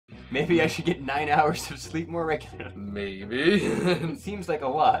Maybe I should get 9 hours of sleep more regularly. Maybe. It seems like a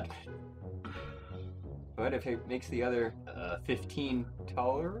lot. But if it makes the other 15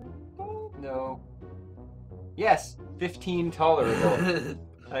 tolerable? No. Yes, 15 tolerable.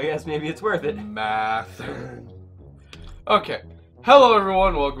 I guess maybe it's worth it. Math. Okay. Hello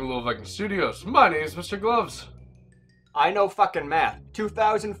everyone, welcome to Little Viking Studios. My name is Mr. Gloves. I know fucking math.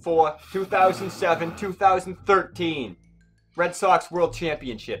 2004, 2007, 2013. Red Sox World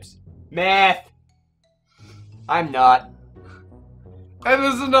Championships. Math! I'm not. And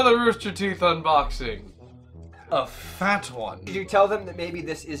this is another Rooster Teeth unboxing. A fat one. Did you tell them that maybe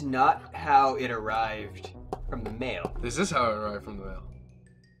this is not how it arrived from the mail? This is how it arrived from the mail.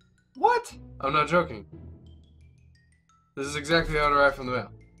 What? I'm not joking. This is exactly how it arrived from the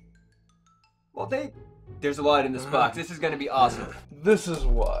mail. Well, there's a lot in this box. This is gonna be awesome. This is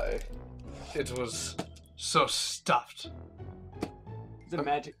why it was so stuffed. Is it a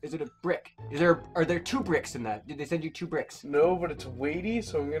magic? Is it a brick? Are there 2 bricks in that? Did they send you 2 bricks? No, but it's weighty,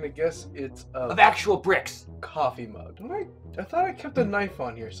 so I'm gonna guess it's Of actual bricks. coffee mug. I thought I kept a knife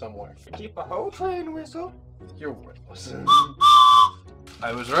on here somewhere. Keep a whole train whistle. You're worthless.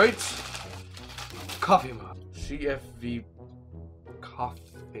 I was right. Coffee mug. CFV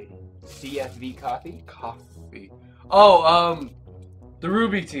coffee. CFV coffee? Coffee. Oh, the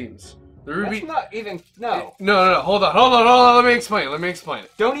Ruby teams. The Ruby. That's not even, no. No. Hold on. Let me explain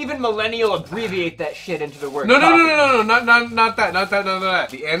it. Don't even millennial abbreviate that shit into the word No, coffee. not that.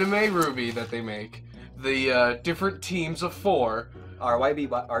 The anime Ruby that they make, the different teams of 4.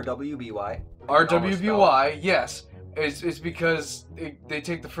 RWBY. RWBY, yes. It's because they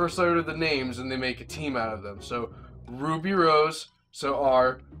take the first letter of the names and they make a team out of them. So Ruby Rose, so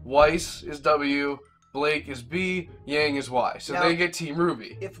R, Weiss is W, Blake is B, Yang is Y. So Now, they get Team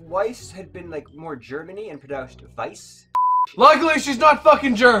Ruby. If Weiss had been like more Germany and pronounced Weiss. Luckily she's not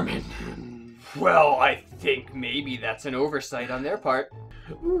fucking German. Well, I think maybe that's an oversight on their part.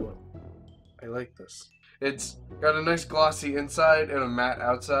 Ooh, I like this. It's got a nice glossy inside and a matte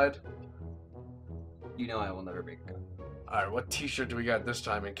outside. You know I will never break a gun. Alright, what t-shirt do we got this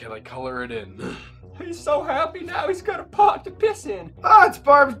time and can I color it in? He's so happy now he's got a pot to piss in. Ah, it's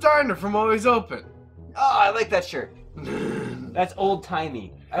Barb's Diner from Always Open. Oh, I like that shirt. That's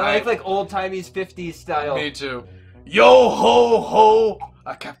old-timey. I like old-timey's 50s style. Me too. Yo ho ho!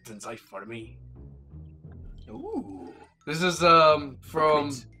 A captain's eye for me. Ooh. This is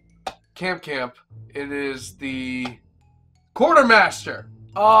from Camp. It is the Quartermaster.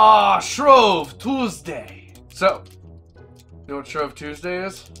 Shrove Tuesday. So, you know what Shrove Tuesday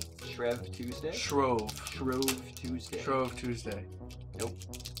is? Shreve Tuesday? Shrove Tuesday. Shrove Tuesday. Nope.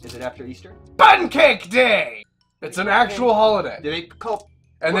 Is it after Easter? Pancake Day. It's an actual holiday. Do they call?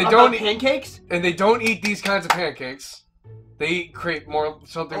 And they About don't eat pancakes. And they don't eat these kinds of pancakes. They eat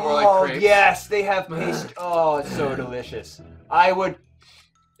something more like Oh crepes. yes, they have paste. Oh, it's so delicious. I would.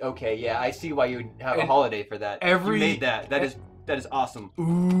 Okay, yeah, I see why you would have a holiday for that. You made that. That is awesome.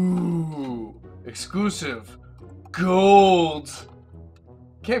 Ooh, exclusive, gold.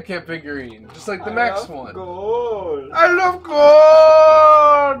 Camp figurine, just like the next one. Gold. I love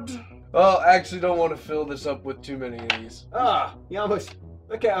gold. Well, I actually don't want to fill this up with too many of these. Ah, you almost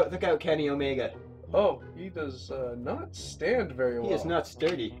look out, Kenny Omega. Oh, he does not stand very well. He is not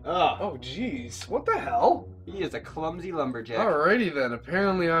sturdy. Ah, Oh, jeez, what the hell? he is a clumsy lumberjack. Alrighty then.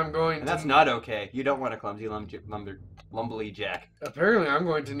 Apparently, I'm going And to. that's not okay. You don't want a clumsy lumbly jack. Apparently, I'm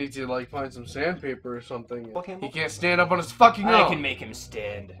going to need to find some sandpaper or something. Well, Campbell? He can't stand up on his fucking own. I can make him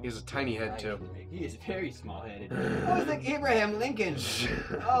stand. He has a tiny head too. He is very small-headed. I was like Abraham Lincoln.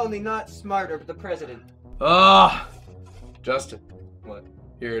 Only not smarter, but the president. Justin. What?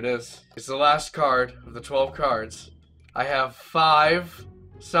 Here it is. It's the last card of the 12 cards. I have 5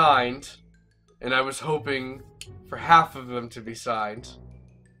 signed, and I was hoping for half of them to be signed.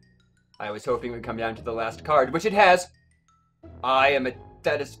 I was hoping it would come down to the last card, which it has.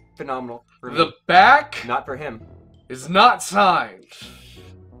 That is phenomenal for me. The back Not for him. is not signed.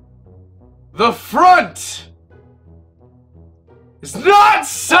 The front is not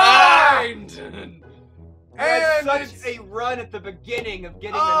signed! Had And such a run at the beginning of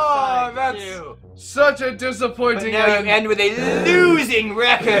getting them Oh, signed, that's too. such a But disappointing now you end with a losing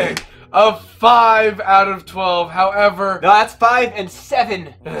record. of 5 out of 12. However, No, that's 5 and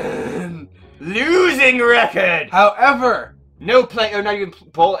 7. Losing record. however, No play, or not even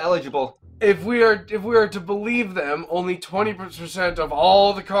bowl eligible. if we are to believe them, only 20% of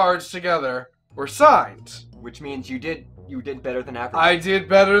all the cards together were signed. Which means you did better than average. I did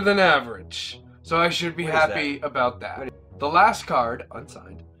better than average. So I should be What is happy about that. The last card,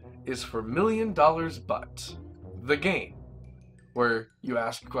 unsigned, is for $1 Million But, the game, where you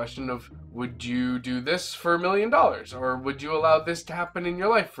ask a question of, would you do this for $1 million? Or would you allow this to happen in your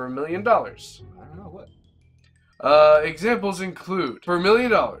life for $1 million? I don't know what. Examples include, for $1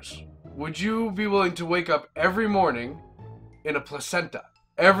 million, would you be willing to wake up every morning in a placenta?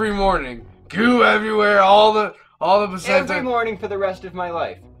 Every morning, goo everywhere, all the placenta. Every morning for the rest of my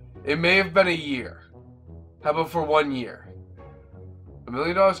life. It may have been a year. How about for 1 year? $1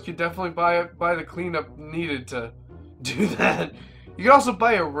 million could definitely buy the cleanup needed to do that. You could also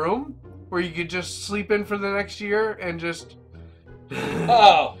buy a room where you could just sleep in for the next year and just...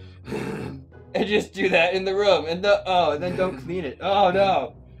 Oh! And just do that in the room, and then don't clean it. Oh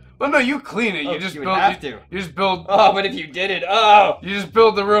no! Well, no, you clean it. Oh, You just you build. have to. You just build. Oh, but if you did it, oh! You just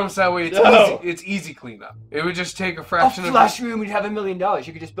build the room so that way it's No. easy. It's easy cleanup. It would just take a A fraction of. flush room would have $1 million.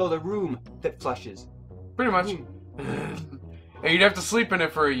 You could just build a room that flushes. Pretty much. And you'd have to sleep in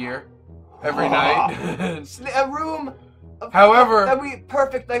it for a year, every night. A room. However, That'd be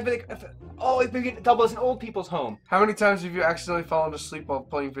perfect. Like we could double as an old people's home. how many times have you accidentally fallen asleep while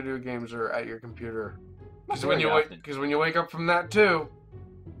playing video games or at your computer? Because when you wake up from that too.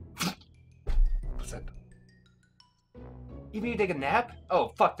 Even you take a nap?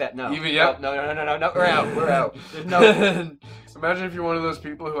 Oh, fuck that, no. Yep. No, we're out, we're out. There's no... Imagine if you're one of those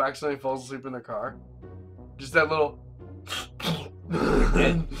people who accidentally falls asleep in their car. Just that little...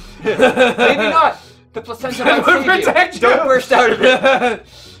 Maybe not! The placenta might That would save protect you. Don't burst out of it!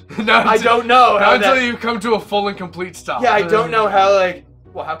 I don't know how until that... you come to a full and complete stop. Yeah, I don't know how, like...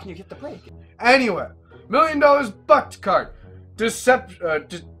 Well, how can you hit the brake? Anyway, $1 million bucked card.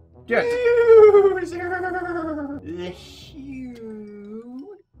 Yeah.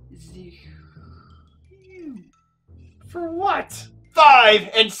 For what? 5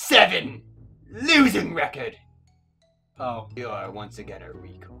 and 7! Losing record! Oh. You are once again a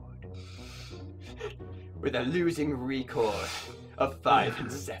record. With a losing record of 5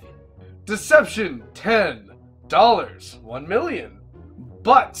 and 7. Deception, $10. $1 million.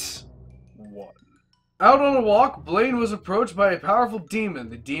 But 1. Out on a walk, Blaine was approached by a powerful demon.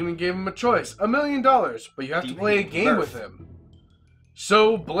 The demon gave him a choice, $1 million, but you have to play a game with him.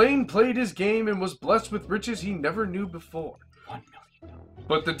 So Blaine played his game and was blessed with riches he never knew before. $1 million.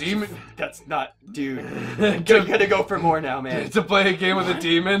 But the demon... That's not... Dude. You gotta go for more now, man. To play a game with a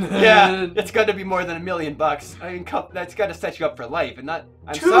demon? Yeah, it's gotta be more than $1 million. I mean, that's gotta set you up for life, and not...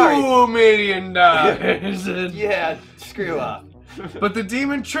 I'm $2 sorry. million. Yeah, screw off. But the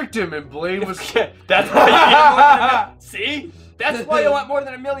demon tricked him, and Blaine was... That's why you get more than $1 million. See? That's why you want more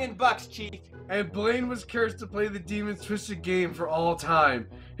than $1 million, Chief. And Blaine was cursed to play the demon's twisted game for all time.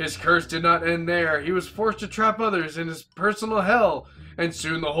 His curse did not end there. He was forced to trap others in his personal hell. And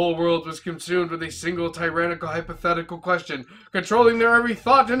soon the whole world was consumed with a single tyrannical hypothetical question, controlling their every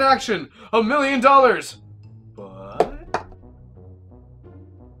thought and action. $1 million. But... ...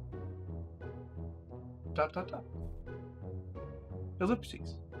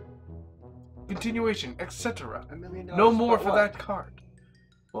 Ellipses. Continuation, etc. $1 million. No more for that card.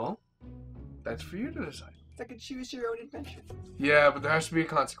 Well, that's for you to decide. It's like a choose your own adventure. Yeah, but there has to be a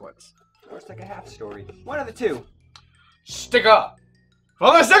consequence. Or it's like a half story. One of the two. Sticker!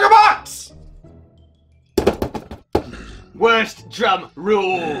 For the sticker box! Worst drum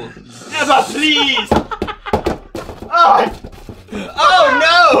rule ever, please! Oh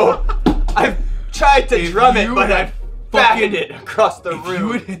no! I've tried to drum it, but I've batted it across the room. If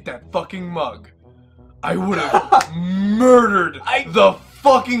you had hit that fucking mug, I would have murdered the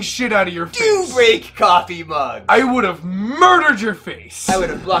fucking shit out of your face. Do break coffee mug! I would have murdered your face! I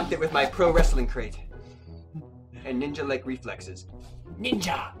would have blocked it with my pro wrestling crate. And ninja-like reflexes.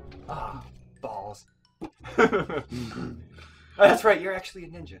 Ninja! Ah, balls. That's right, you're actually a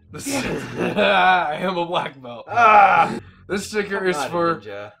ninja. I am a black belt. This sticker is for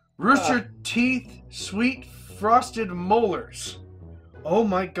Rooster Teeth Sweet Frosted Molars. Oh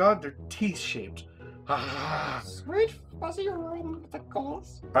my god, they're teeth shaped. Sweet fuzzy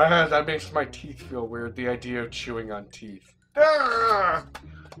roomicles. That makes my teeth feel weird, the idea of chewing on teeth.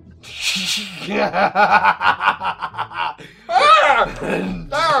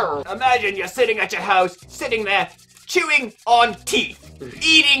 Imagine you're sitting at your house, sitting there, chewing on teeth,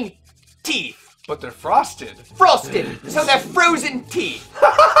 eating teeth. But they're frosted. Frosted, so they're frozen teeth.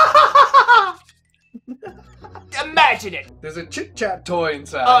 Imagine it. There's a Chit Chat toy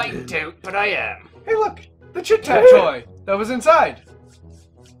inside. I don't, but I am. Hey look, the Chit Chat toy that was inside.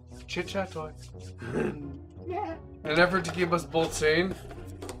 Chit Chat toy. Yeah. In an effort to keep us both sane,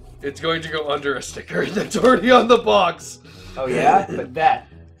 it's going to go under a sticker that's already on the box. Oh yeah? But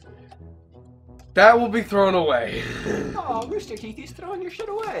that will be thrown away. Oh, Rooster Teeth, he's throwing your shit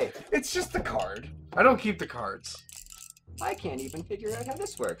away. It's just the card. I don't keep the cards. I can't even figure out how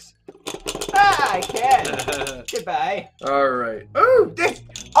this works. Ah, I can. Goodbye. Alright. Oh,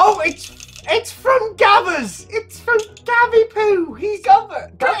 it's from Gavers. It's from Gavy Poo. He's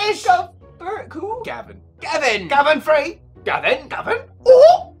British. Who? Gavin. Gavin. Gavin Free. Gavin. Gavin.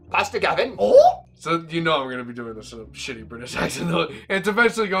 Oh. Pastor Gavin. Oh. So you know I'm going to be doing this in a shitty British accent, though. It's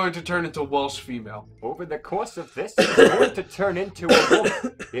eventually going to turn into Welsh female. Over the course of this, it's going to turn into a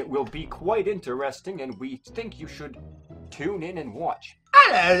woman. It will be quite interesting, and we think you should tune in and watch.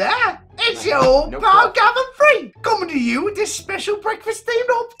 Hello there. It's your old pal Gavin Free coming to you with this special breakfast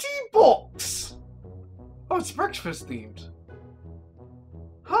themed RTBox. Oh, it's breakfast themed.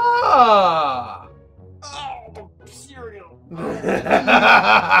 Ah! Oh, the cereal.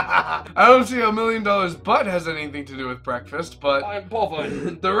 I don't see how $1 million butt has anything to do with breakfast, but I'm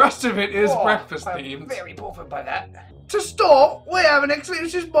bothered. the rest of it is Oh, breakfast I'm themed. very bothered by that. To start, we have an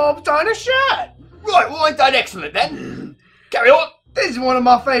exclusive Bob's Diner shirt. Right, well, I done excellent then. Carry on. This is one of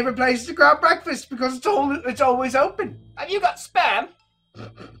my favourite places to grab breakfast because it's always open. Have you got spam?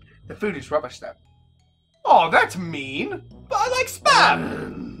 The food is rubbish though. Oh, that's mean. But I like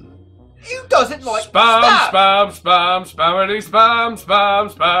spam. Who doesn't like Spam, spam? spam, spam, spammity, spam, spam,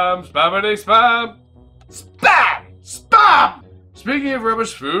 spam, spammity, spam. Spam! Spam! Speaking of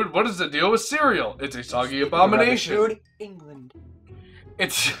rubbish food, what is the deal with cereal? It's a soggy abomination. Food, England.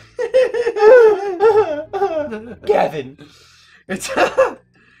 It's Gavin. it's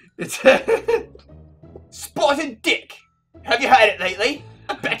Spotted dick. Have you had it lately?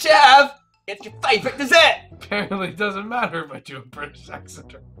 I bet you have. It's your favourite dessert. apparently it doesn't matter if I do a British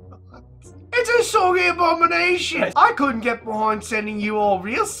accent or not. It's a soggy abomination. I couldn't get behind sending you all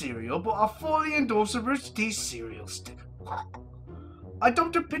real cereal, but I fully endorse the Rooster Teeth cereal stick. I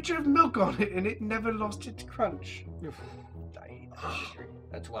dumped a pitcher of milk on it and it never lost its crunch.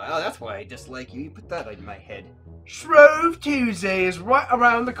 That's why I dislike you. You put that in my head. Shrove Tuesday is right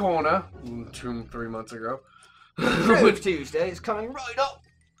around the corner. 2-3 months ago. Shrove Tuesday is coming right up.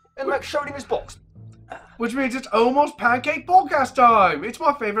 And Max showed him his box. Which means it's almost pancake podcast time. It's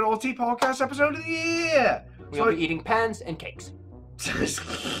my favourite RT podcast episode of the year. We'll be eating pans and cakes.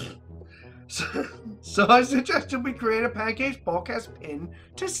 So I suggested we create a Pancakes podcast pin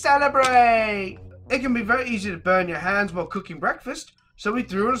to celebrate. It can be very easy to burn your hands while cooking breakfast, so we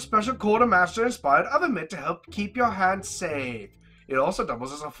threw in a special quartermaster inspired oven mitt to help keep your hands safe. It also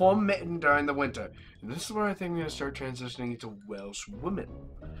doubles as a full mitten during the winter. And this is where I think I'm going to start transitioning into Welsh woman.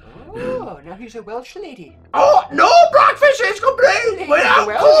 Oh, now he's a Welsh lady. Oh, no breakfast is complete without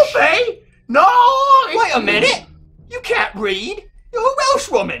Welsh? coffee. No. Wait a minute. You can't read. You're a Welsh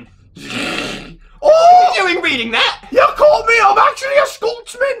woman. Oh, What are you doing reading that? you called me. I'm actually a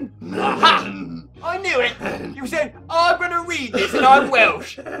Scotsman. Aha! I knew it. You said, I'm going to read this and I'm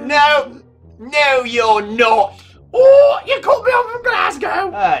Welsh. No, you're not. Oh, you called me. I'm from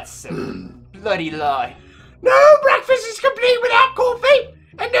Glasgow. That's a bloody lie. No breakfast is complete without coffee,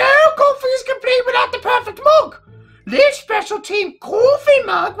 and no coffee is complete without the perfect mug. This special team coffee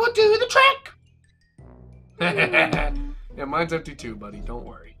mug will do the trick. Yeah, mine's empty too, buddy. Don't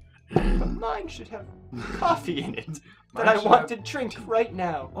worry. But mine should have coffee in it that Mine I should want have- to drink right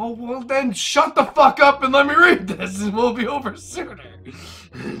now. Oh, well then shut the fuck up and let me read this and we'll be over sooner.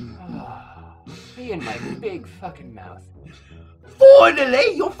 Be in my big fucking mouth.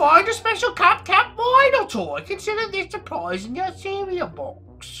 Finally, you'll find a special Cap vinyl toy. Consider this a prize in your cereal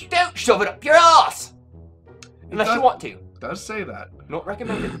box. Don't shove it up your ass! Unless does- you want to. Does say that. Not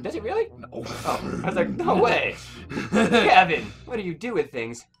recommended. Does it really? No. Oh, I was like, no way. Gavin, what do you do with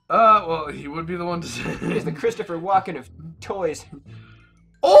things? Well, he would be the one to say. He's the Christopher Walken of toys.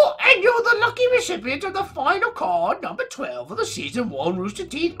 Oh, and you're the lucky recipient of the final card, number 12 of the Season 1 Rooster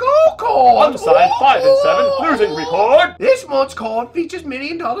Teeth Gold Card. Unsigned 5 and 7, losing record. This month's card features $1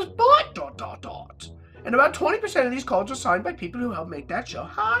 million but ... And about 20% of these cards are signed by people who helped make that show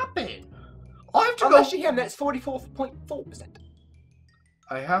happen. I have to Unless go... you him, that's 44.4%.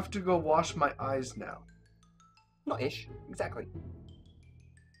 I have to go wash my eyes now. Not ish, exactly.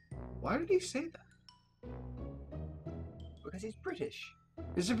 Why did he say that? Because he's British.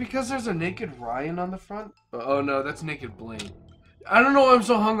 Is it because there's a naked Ryan on the front? Oh no, that's naked Blaine. I don't know why I'm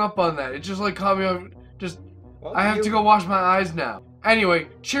so hung up on that. It just like caught me off. Just, Well, I have to go wash my eyes now. Anyway,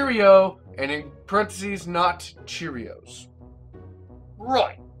 Cheerio, and in parentheses, not Cheerios.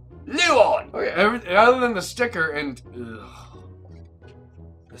 Right. Luon! Okay, other than the sticker and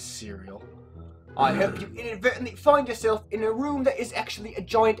the cereal. I hope you inadvertently find yourself in a room that is actually a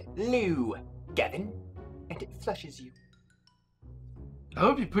giant loo, Gavin, and it flushes you. I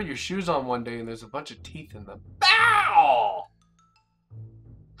hope you put your shoes on one day and there's a bunch of teeth in them. Bow!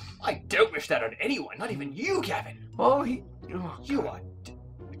 I don't wish that on anyone, not even you, Gavin. Well, You are.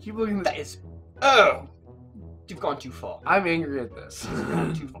 I keep looking at That is. Oh! You've gone too far. I'm angry at this. You've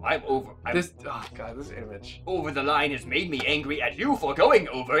gone too far. I'm over. Oh god, this image. Over the line has made me angry at you for going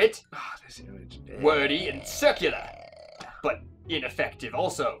over it. Ah, this image. Wordy and circular. But ineffective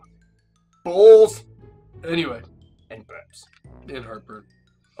also. Balls Anyway, and burps. and heartburn.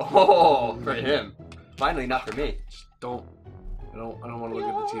 Oh, for him. Finally, not for me. Just don't. I don't want to look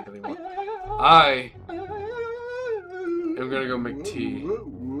at the teeth anymore. I am gonna go make tea,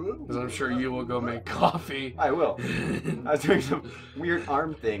 because I'm sure you will go make coffee. I will. I was doing some weird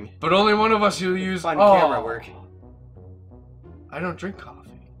arm thing. But only one of us will use Fun camera work. I don't drink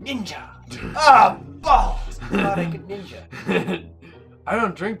coffee. Ninja! Ah, balls! I thought I could ninja. I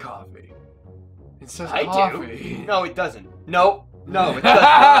don't drink coffee. It says I coffee. do. No, it doesn't. No, it does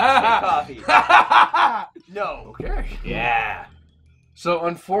not say coffee. No. Okay. Yeah. So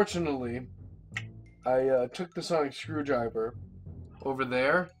unfortunately, I took the sonic screwdriver over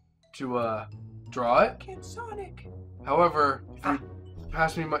there to draw it. Can't Sonic. However, if you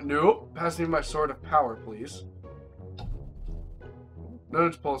pass me my sword of power, please. No,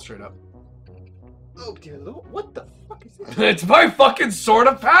 just pull it straight up. Oh dear Lord, what the fuck is this? It's my fucking sword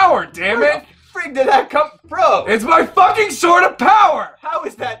of power, damn it! Where the frig did that come from? It's my fucking sword of power! How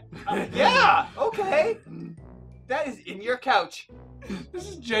is that? Yeah, okay. That is in your couch. This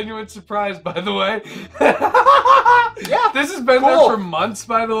is genuine surprise, by the way. Yeah. This has been there for months,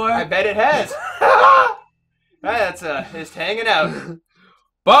 by the way. I bet it has. That's just hanging out.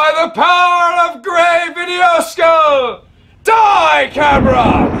 By the power of Grey Video Skull, die,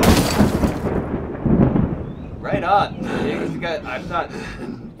 camera! Right on. I'm not.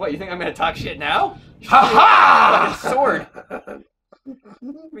 What, you think I'm gonna talk shit now? Ha ha! Sword.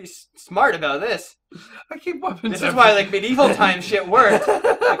 Be smart about this. I keep weapons. This is why like medieval time shit worked.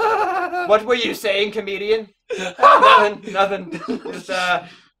 Like, what were you saying, comedian? Nothing. Just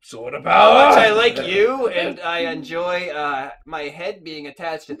sword of how power. much I like you, and I enjoy my head being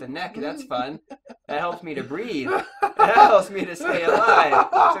attached at the neck. That's fun. That helps me to breathe. That helps me to stay alive.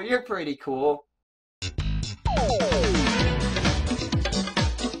 So you're pretty cool.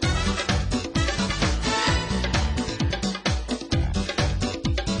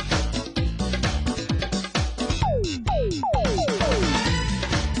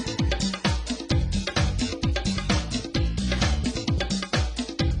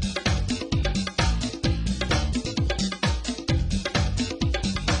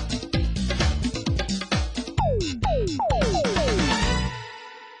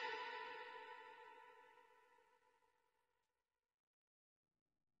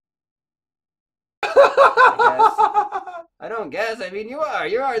 I don't guess. I mean, you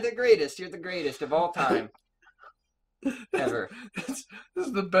are the greatest. You're the greatest of all time. Ever. This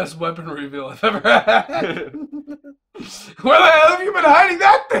is the best weapon reveal I've ever had. Where the hell have you been hiding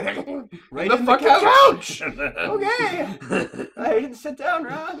that thing? Right in the fucking couch. Okay. I didn't sit down,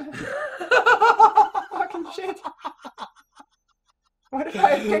 Ron. Fucking shit. What if I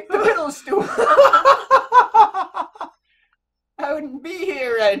had picked the middle stool? I wouldn't be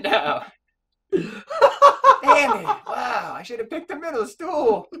here right now. Damn it. Wow, I should have picked the middle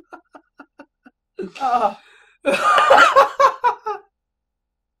stool. Oh. Now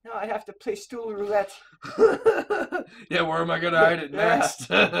I have to play stool roulette. Yeah, where am I gonna hide it next?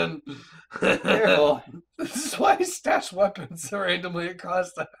 Careful. This is why I stash weapons randomly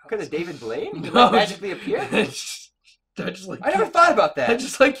across the house. Because of David Blaine? Did No, that magically appear? I never thought about that. I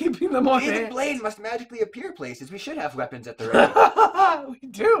just like keeping them on David hand. Blaine must magically appear places. We should have weapons at the ready. We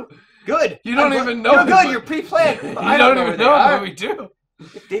do. Good. You don't even know. You're good. but- You're pre-planned. You I don't know even where know, they are. but we do.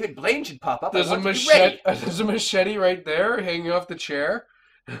 If David Blaine should pop up, There's I a want to be ready. machete. There's a machete right there, hanging off the chair.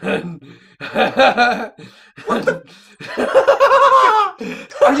 And What the?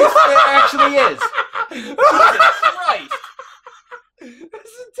 Are you sure it actually is? Jesus Christ! There's a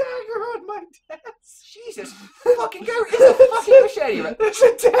dagger on my desk. Jesus fucking God! It's a fucking machete. Right? There's a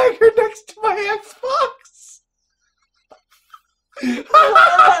dagger next to my Xbox.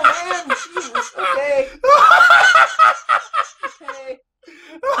 Oh, man, Jesus. Okay. Okay.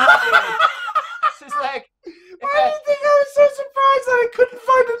 This is like. Why do you think I was so surprised that I couldn't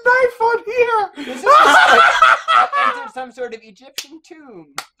find a knife on here? This is just like entered some sort of Egyptian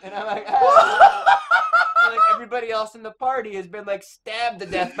tomb, and I'm like, like everybody else in the party has been like stabbed to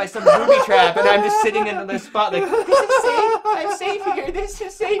death by some booby trap, and I'm just sitting in this spot like, this is safe. I'm safe here. This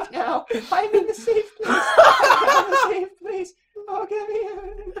is safe now. I'm in the safe place. I'm in the safe place. Oh, get me out. I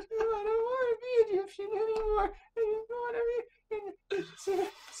don't want to be Egyptian anymore. I don't want to be.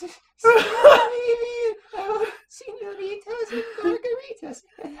 Senoritas and margaritas.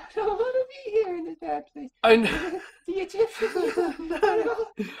 I The Egyptian.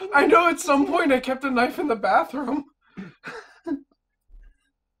 I know at some point I kept a knife in the bathroom.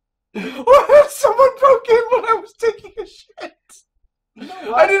 Or someone broke in when I was taking a shit. You know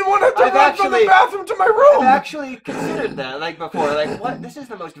what? I didn't want to have to run from the bathroom to my room. I've actually considered that, like before. Like, what? This is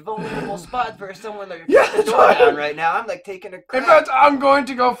the most vulnerable spot for someone like Yeah, the that's door right. down right now. I'm like taking a crap. In fact, I'm going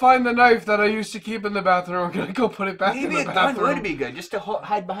to go find the knife that I used to keep in the bathroom. I'm going to go put it back in Maybe the a gun bathroom. would be good, just to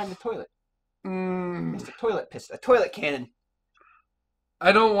hide behind the toilet. Mm, Just a toilet pistol, a toilet cannon.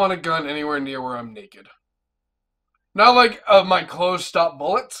 I don't want a gun anywhere near where I'm naked. Not like my clothes stop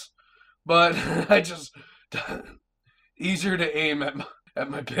bullets, but I just easier to aim at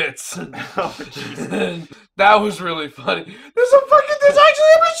my bits. Oh, jeez. That was really funny. There's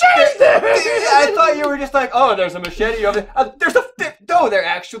actually a machete there. I thought you were just like, oh, there's a machete over there. No, there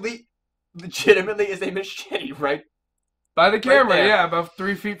actually legitimately is a machete, right? By the camera, there. yeah, about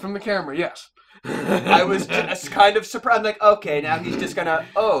 3 feet from the camera, yes. I was just kind of surprised. I'm like, okay, now he's just gonna.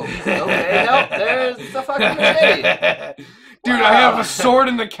 Oh, okay, nope, there's the fucking machete. Dude, Wow. I have a sword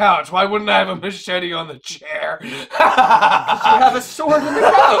in the couch. Why wouldn't I have a machete on the chair? You have a sword in the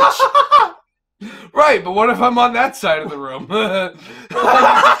couch. Right, but what if I'm on that side of the room? Well, you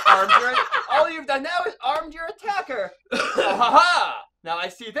just armed all you've done now is armed your attacker. Oh, ha-ha! Now I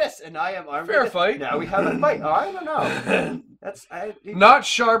see this, and I am armed. Fair with fight. Now we have a fight. Oh, I don't know. Not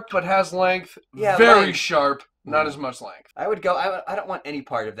sharp, but has length. Yeah, Very length. sharp, not as much length. I would go. I don't want any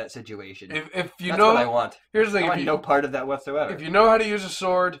part of that situation. If you That's know, what I want. here's the I thing: want if no you, part of that whatsoever. if you know how to use a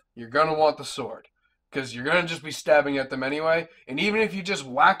sword, you're gonna want the sword, because you're gonna just be stabbing at them anyway. And even if you just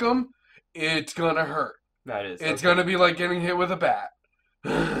whack them, it's gonna hurt. That is. It's okay. gonna be like getting hit with a bat.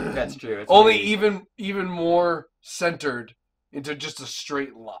 That's true. It's Only really- even more centered into just a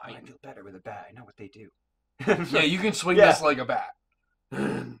straight I line. feel better with a bat. I know what they do. Yeah, you can swing Yeah. this like a bat.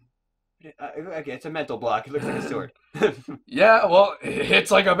 Okay, it's a mental block. It looks like a sword. Yeah, well, it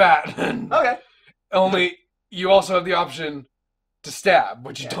hits like a bat. Okay. Only you also have the option to stab,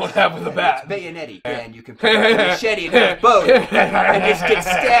 which you don't have with a bat. It's bayonetti, and you can put a machete in his boat and just get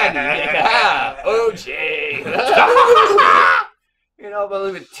stabbed. And you're like, ah, OJ. You know,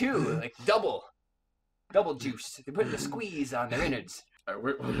 but with two, like double juice. They put the squeeze on their innards.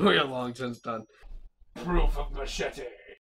 Alright, we are long since done. Proof of machete.